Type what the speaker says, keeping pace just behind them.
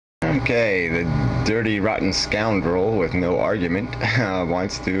Okay, the dirty, rotten scoundrel with no argument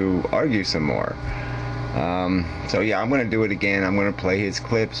wants to argue some more. So yeah, I'm going to do it again. I'm going to play his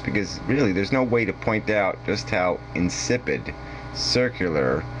clips because really there's no way to point out just how insipid,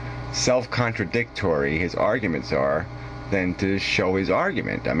 circular, self-contradictory his arguments are than to show his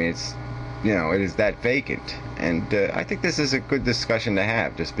argument. I mean, it's, you know, it is that vacant. And I think this is a good discussion to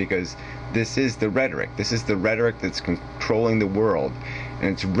have, just because this is the rhetoric. This is the rhetoric that's controlling the world. And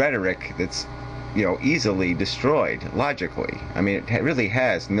it's rhetoric that's, you know, easily destroyed logically. I mean, it really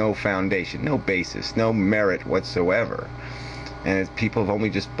has no foundation, no basis, no merit whatsoever. And people have only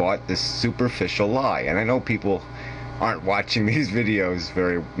just bought this superficial lie. And I know people aren't watching these videos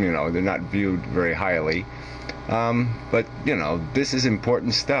very, you know, they're not viewed very highly. But, you know, this is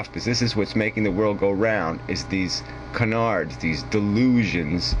important stuff, because this is what's making the world go round, is these canards, these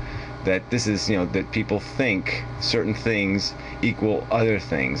delusions, that this is, you know, that people think certain things equal other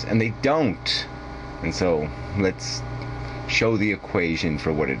things, and they don't. And so, let's show the equation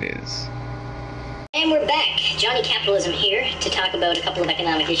for what it is. And we're back. Johnny Capitalism here to talk about a couple of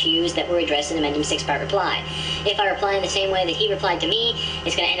economic issues that were addressed in the Medium 6-part reply. If I reply in the same way that he replied to me,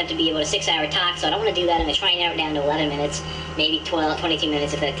 it's going to end up to be about a 6-hour talk, so I don't want to do that. I'm going to try and narrow it down to 11 minutes, maybe 22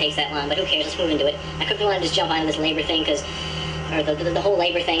 minutes if that takes that long, but who cares? Let's move into it. I quickly want to just jump onto this labor thing, or the whole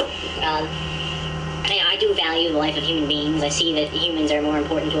labor thing. I do value the life of human beings. I see that humans are more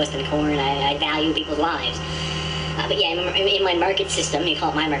important to us than corn. I value people's lives. But yeah, in my market system, you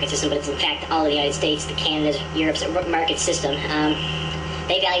call it my market system, but it's in fact all of the United States, the Canada's, Europe's market system,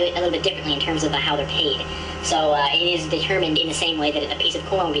 they value it a little bit differently in terms of how they're paid. So it is determined in the same way that a piece of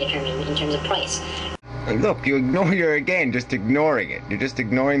corn will be determined in terms of price. Look, you're again just ignoring it. You're just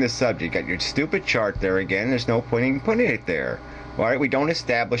ignoring the subject. You got your stupid chart there again. There's no point in putting it there. All right, we don't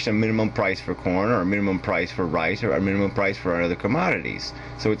establish a minimum price for corn, or a minimum price for rice, or a minimum price for other commodities.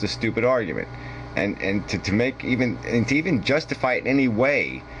 So it's a stupid argument. And to make even justify it in any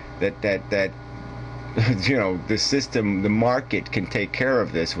way that you know, the system, the market can take care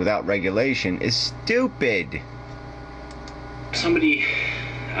of this without regulation is stupid. Somebody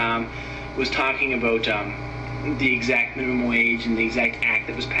was talking about the exact minimum wage and the exact act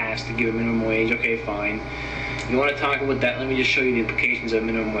that was passed to give a minimum wage. Okay, fine. You want to talk about that? Let me just show you the implications of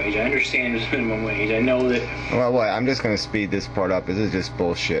minimum wage. I understand there's minimum wage. I know that. Well, I'm just going to speed this part up. This is just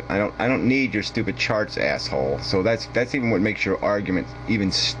bullshit. I don't need your stupid charts, asshole. So that's even what makes your argument even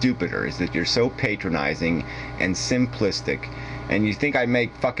stupider, is that you're so patronizing and simplistic. And you think I'd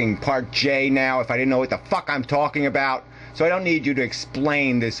make fucking part J now if I didn't know what the fuck I'm talking about? So I don't need you to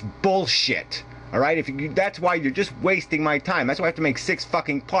explain this bullshit. All right, that's why you're just wasting my time. That's why I have to make 6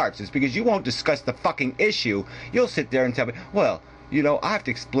 fucking parts. It's because you won't discuss the fucking issue. You'll sit there and tell me, well, you know, I have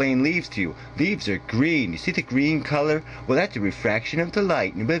to explain leaves to you. Leaves are green. You see the green color? Well, that's a refraction of the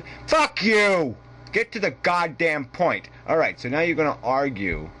light. But fuck you! Get to the goddamn point. All right, so now you're going to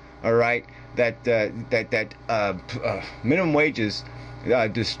argue, all right, that minimum wages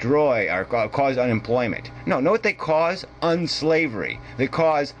destroy or cause unemployment. No, know what they cause? Unslavery. They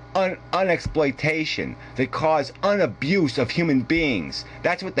cause unexploitation. They cause unabuse of human beings.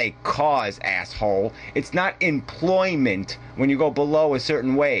 That's what they cause, asshole. It's not employment when you go below a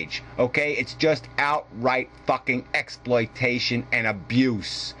certain wage, okay? It's just outright fucking exploitation and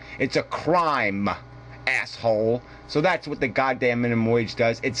abuse. It's a crime, asshole. So that's what the goddamn minimum wage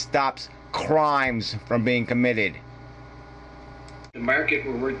does. It stops crimes from being committed. The market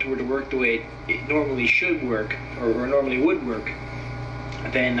were to work the way it normally should work, or normally would work,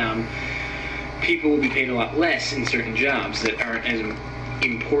 then people will be paid a lot less in certain jobs that aren't as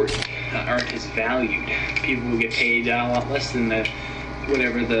important, aren't as valued. People will get paid a lot less than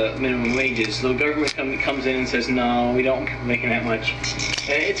whatever the minimum wage is. So the government comes in and says, no, we don't want making that much.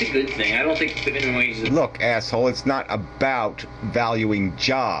 And it's a good thing. I don't think the minimum wage is... Look, asshole, it's not about valuing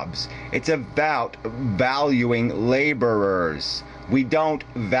jobs. It's about valuing laborers. We don't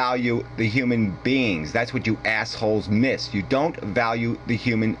value the human beings. That's what you assholes miss. You don't value the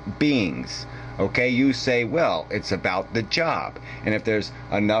human beings. Okay, you say, well, it's about the job. And if there's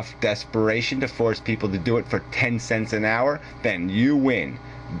enough desperation to force people to do it for 10 cents an hour, then you win.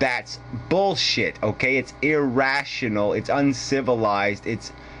 That's bullshit, okay? It's irrational. It's uncivilized.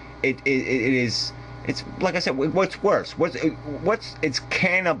 It's like I said, what's worse? It's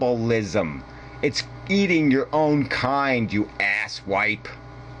cannibalism. It's eating your own kind, you asswipe.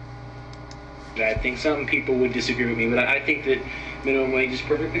 I think some people would disagree with me, but I think that minimum wage is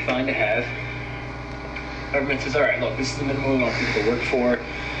perfectly fine to have. Government says, all right, look, this is the minimum we want people to work for.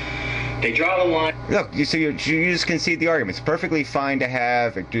 They draw the line. Look, you just concede the argument. It's perfectly fine to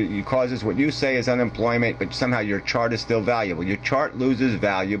have, it causes what you say is unemployment, but somehow your chart is still valuable. Your chart loses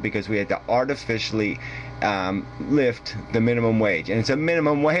value because we had to artificially lift the minimum wage. And it's a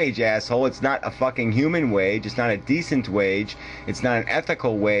minimum wage, asshole. It's not a fucking human wage. It's not a decent wage. It's not an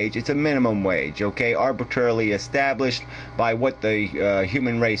ethical wage. It's a minimum wage, okay? Arbitrarily established by what the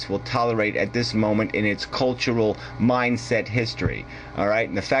human race will tolerate at this moment in its cultural mindset history, all right?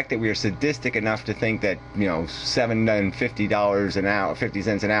 And the fact that we are sadistic enough to think that, you know, $750 an hour, 50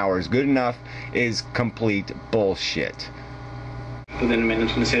 cents an hour is good enough is complete bullshit. But then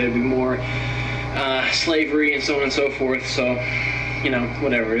amendments going to say there'd be more slavery and so on and so forth, so, you know,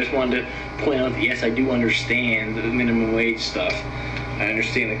 whatever. I just wanted to point out that, yes, I do understand the minimum wage stuff. I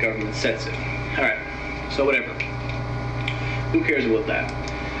understand the government sets it. Alright, so whatever. Who cares about that?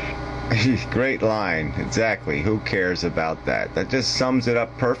 Great line. Exactly. Who cares about that? That just sums it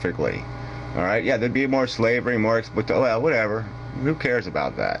up perfectly. Alright, yeah, there'd be more slavery, more well, whatever. Who cares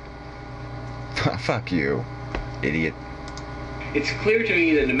about that? Fuck you, idiot. It's clear to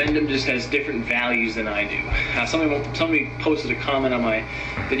me that Amendum just has different values than I do. Somebody posted a comment on my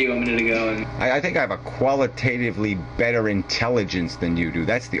video a minute ago, and I think I have a qualitatively better intelligence than you do.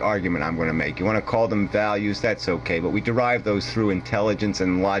 That's the argument I'm going to make. You want to call them values, that's okay, but we derive those through intelligence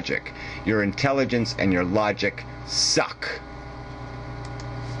and logic. Your intelligence and your logic suck.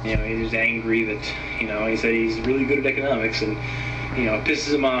 You know, he's angry that, you know, he said he's really good at economics, and, you know, it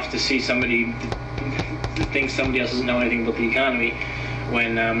pisses him off to see somebody thinks somebody else doesn't know anything about the economy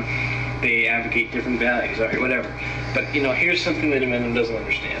when they advocate different values. All right, whatever. But, you know, here's something that Amendum doesn't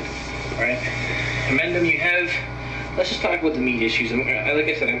understand. All right? Amendum, you have... Let's just talk about the meat issues. Like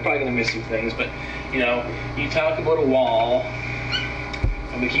I said, I'm probably going to miss some things, but, you know, you talk about a wall,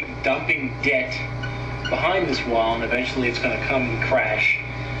 and we keep dumping debt behind this wall, and eventually it's going to come and crash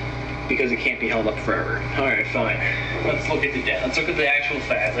because it can't be held up forever. All right, fine. Let's look at the debt. Let's look at the actual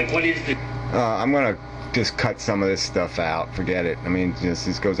facts. Like, what is the... I'm going to just cut some of this stuff out. Forget it. I mean,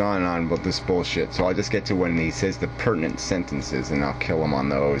 this goes on and on about this bullshit. So I'll just get to when he says the pertinent sentences, and I'll kill him on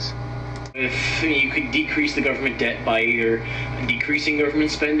those. If you could decrease the government debt by either decreasing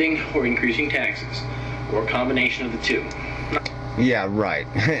government spending or increasing taxes, or a combination of the two. Yeah, right.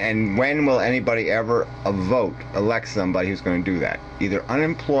 And when will anybody ever elect somebody who's going to do that? Either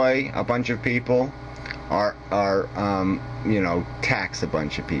unemploy a bunch of people, or you know, tax a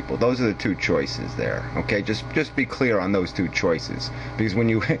bunch of people. Those are the two choices there. Okay, just be clear on those two choices. Because when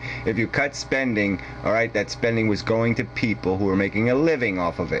you, if you cut spending, all right, that spending was going to people who are making a living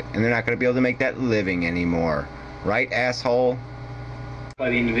off of it, and they're not going to be able to make that living anymore, right, asshole?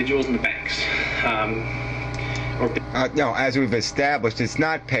 By the individuals and the banks. No, as we've established, it's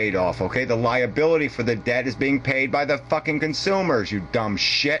not paid off. Okay, the liability for the debt is being paid by the fucking consumers. You dumb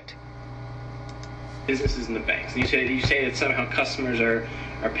shit. Businesses and the banks. You say that somehow customers are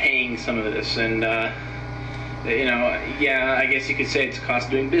paying some of this, and you know, yeah, I guess you could say it's a cost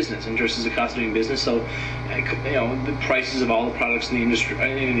of doing business. Interest is a cost of doing business, so you know, the prices of all the products in the industry,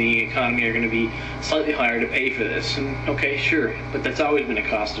 in the economy, are going to be slightly higher to pay for this. And okay, sure, but that's always been a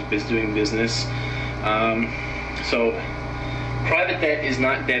cost of doing business. So private debt is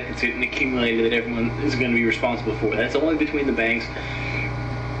not debt that's accumulated that everyone is going to be responsible for. That's only between the banks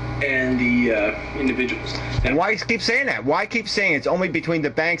and the individuals. And why keep saying that? Why keep saying it's only between the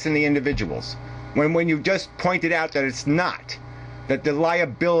banks and the individuals? When you just pointed out that it's not. That the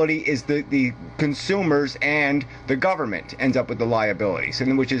liability is the consumers, and the government ends up with the liabilities,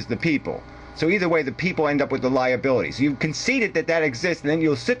 and which is the people. So either way, the people end up with the liabilities. You conceded that exists, and then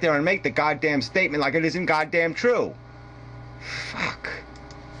you'll sit there and make the goddamn statement like it isn't goddamn true. Fuck.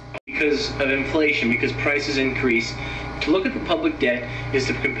 Because of inflation, because prices increase, to look at the public debt is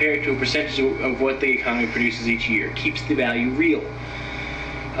to compare it to a percentage of what the economy produces each year. It keeps the value real.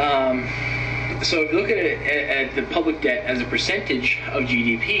 So if you look at the public debt as a percentage of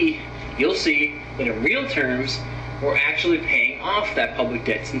GDP, you'll see that in real terms, we're actually paying off that public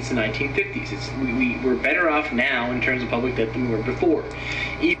debt since the 1950s. We're better off now in terms of public debt than we were before.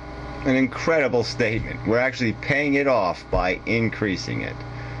 An incredible statement. We're actually paying it off by increasing it.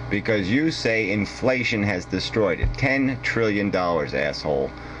 Because you say inflation has destroyed it. $10 trillion, asshole.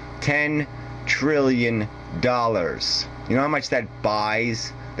 $10 trillion. You know how much that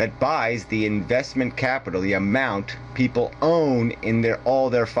buys? That buys the investment capital, the amount people own in all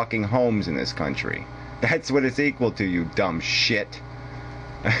their fucking homes in this country. That's what it's equal to, you dumb shit.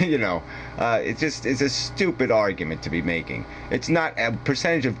 You know, it's a stupid argument to be making. It's not, a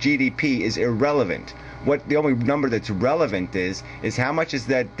percentage of GDP is irrelevant. What the only number that's relevant is how much is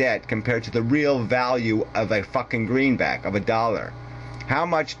that debt compared to the real value of a fucking greenback, of $1. How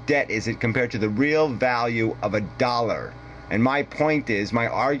much debt is it compared to the real value of a dollar? And my point is, my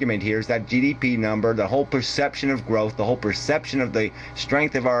argument here is that GDP number, the whole perception of growth, the whole perception of the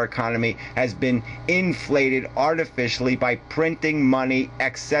strength of our economy has been inflated artificially by printing money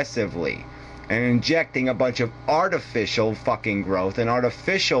excessively and injecting a bunch of artificial fucking growth and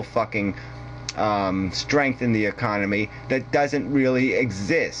artificial fucking strength in the economy that doesn't really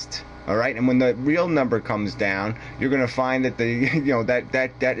exist. All right, and when the real number comes down, you're going to find that the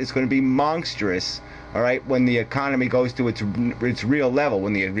that is going to be monstrous. All right, when the economy goes to its real level,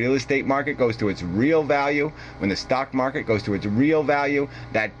 when the real estate market goes to its real value, when the stock market goes to its real value,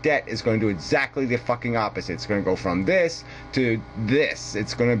 that debt is going to do exactly the fucking opposite. It's going to go from this to this.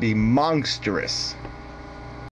 It's going to be monstrous.